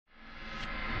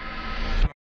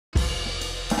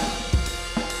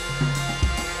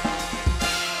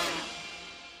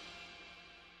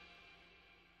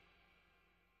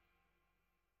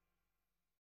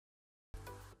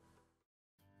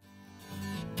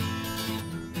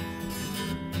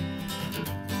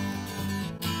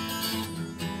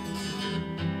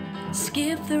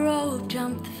Skip the rope,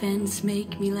 jump the fence,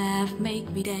 make me laugh, make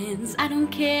me dance. I don't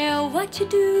care what you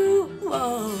do,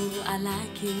 whoa, I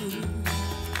like you.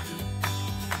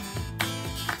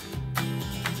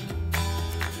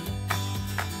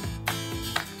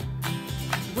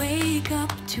 Wake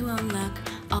up to unlock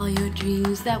all your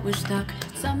dreams that were stuck.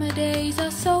 Summer days are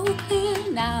so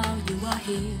clear, now you are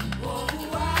here.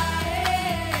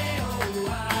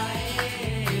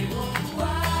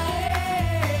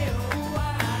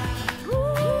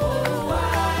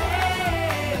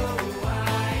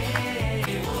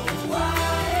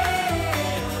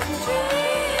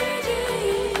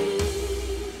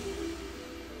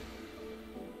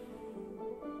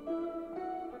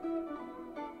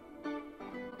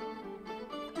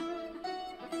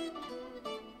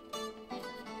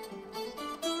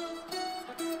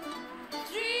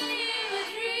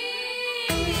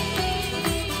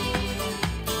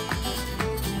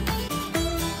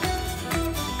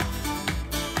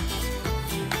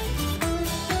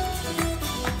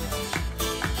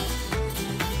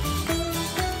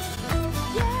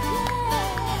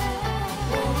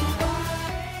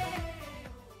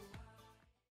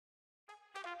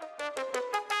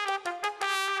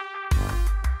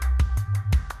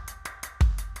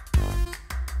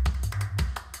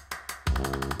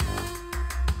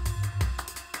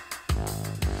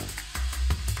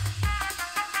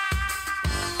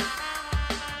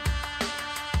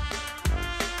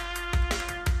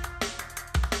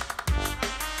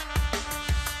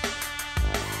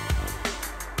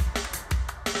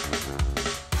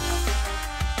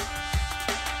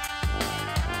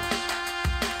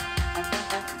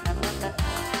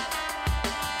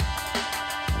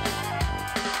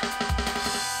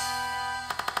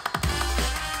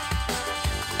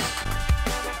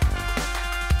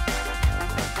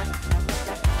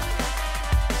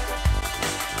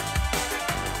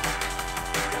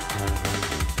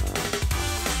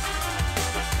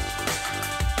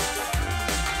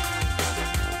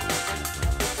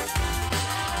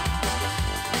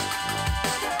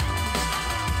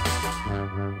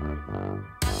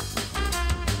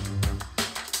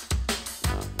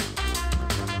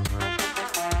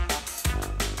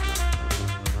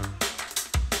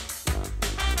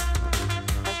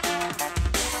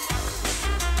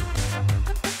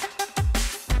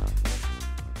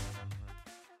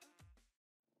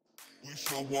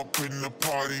 show up in the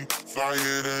party,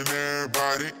 flyer than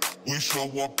everybody. We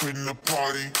show up in the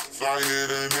party, flyer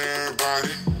than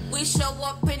everybody. We show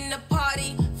up in the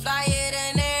party, flyer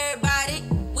than everybody.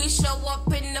 We show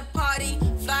up in the party,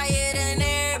 flyer than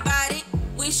everybody.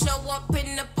 We show up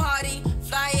in the party,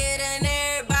 flyer than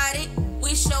everybody.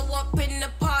 We show up in the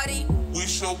party. We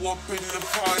show up in the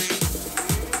party.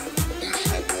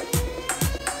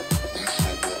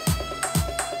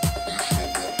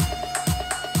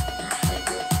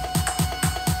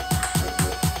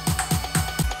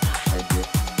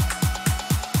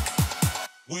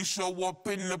 We show up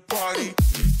in the party.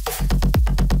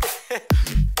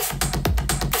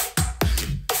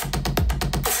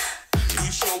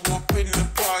 We show up in the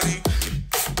party.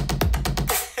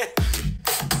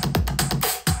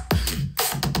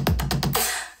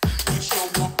 We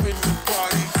show up in the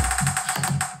party.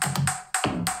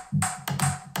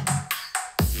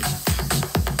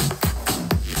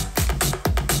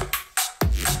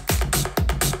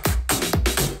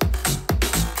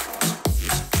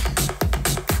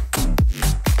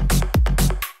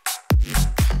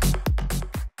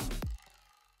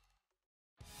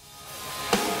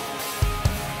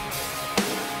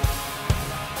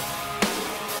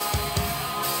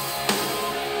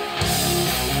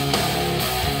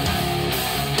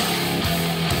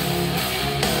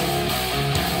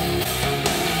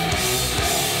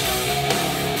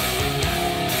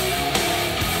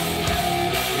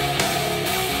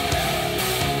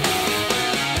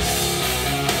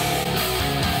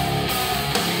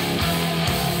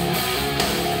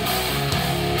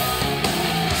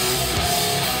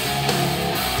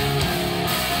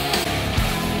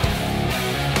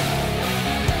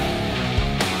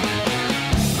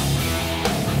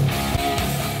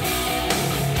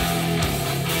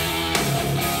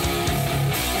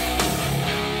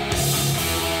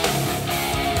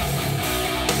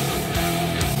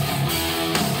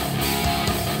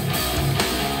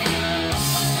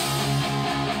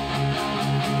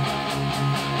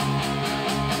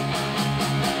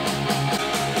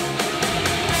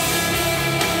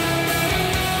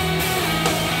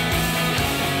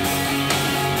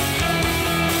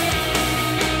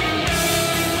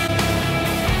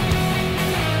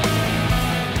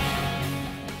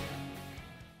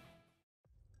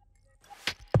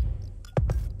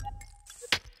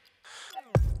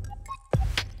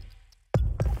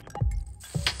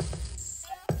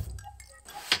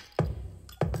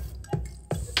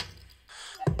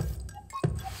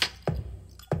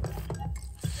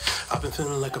 I've been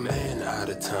feeling like a man out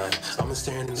of time. I've been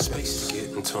staring into space to get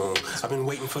in tune. I've been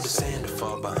waiting for the sand to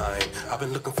fall behind. I've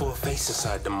been looking for a face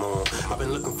inside the moon. I've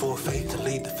been looking for a faith to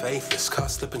lead the faithless.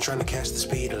 Caught slipping trying to catch the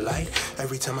speed of light.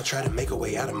 Every time I try to make a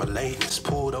way out of my lateness,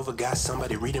 pulled over, got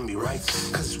somebody reading me right.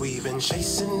 Cause we've been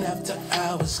chasing after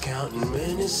hours, counting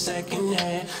minutes second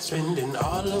hand, spending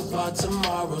all of our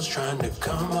tomorrows trying to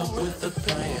come up with a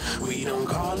plan. We don't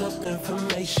call up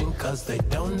information cause they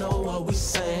don't know what we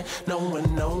saying. No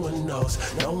one knows,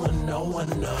 no one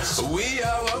knows. We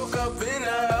all woke up in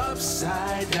a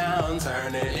upside down,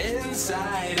 turning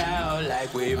inside out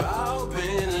like we've all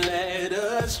been led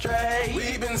astray.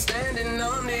 We've been standing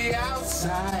on the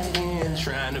outside in,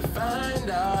 trying to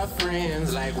find our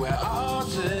friends like we're all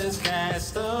just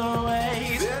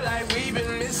castaways. Feel like we've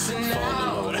been missing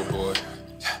out. Overboard.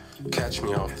 Catch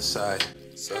me off the side.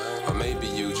 Or maybe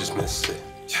you just missed it.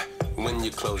 When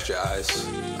you close your eyes,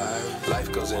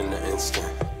 life goes in an instant.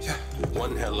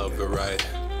 One hell of a ride.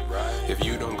 If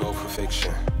you don't go for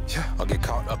fiction, I'll get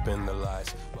caught up in the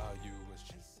lies while you was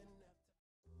chasing.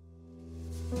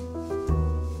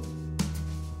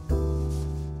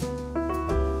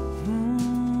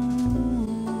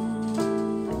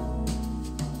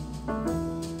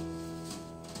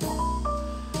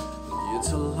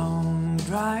 It's a long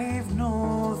drive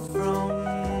north from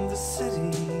the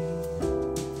city.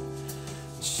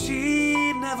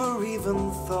 She never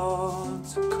even thought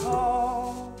to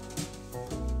call.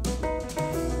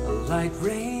 A light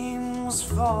rain was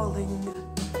falling,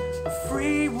 a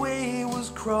freeway was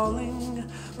crawling,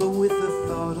 but with the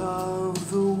thought of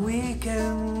the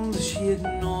weekend, she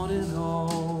ignored it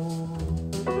all.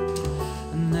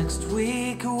 Next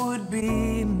week would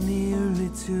be nearly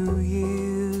 2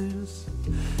 years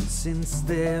since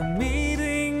their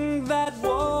meeting that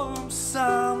warm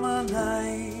summer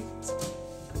night.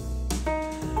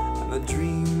 The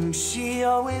dream she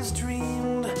always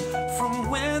dreamed from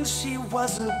when she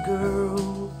was a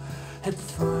girl had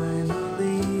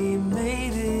finally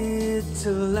made it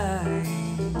to life.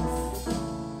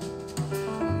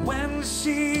 When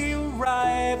she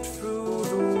arrived through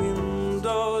the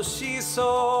window, she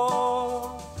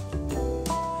saw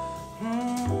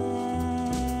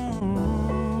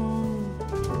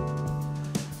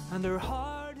and her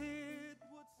heart it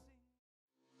would sing.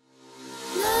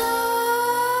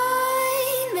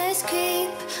 Nightmares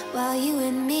creep while you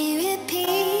and me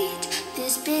repeat.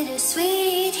 This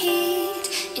bittersweet heat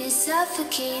is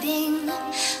suffocating.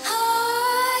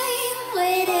 I'm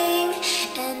waiting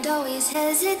and always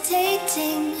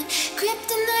hesitating.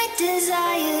 Kryptonite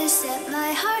desires set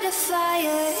my heart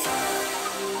afire.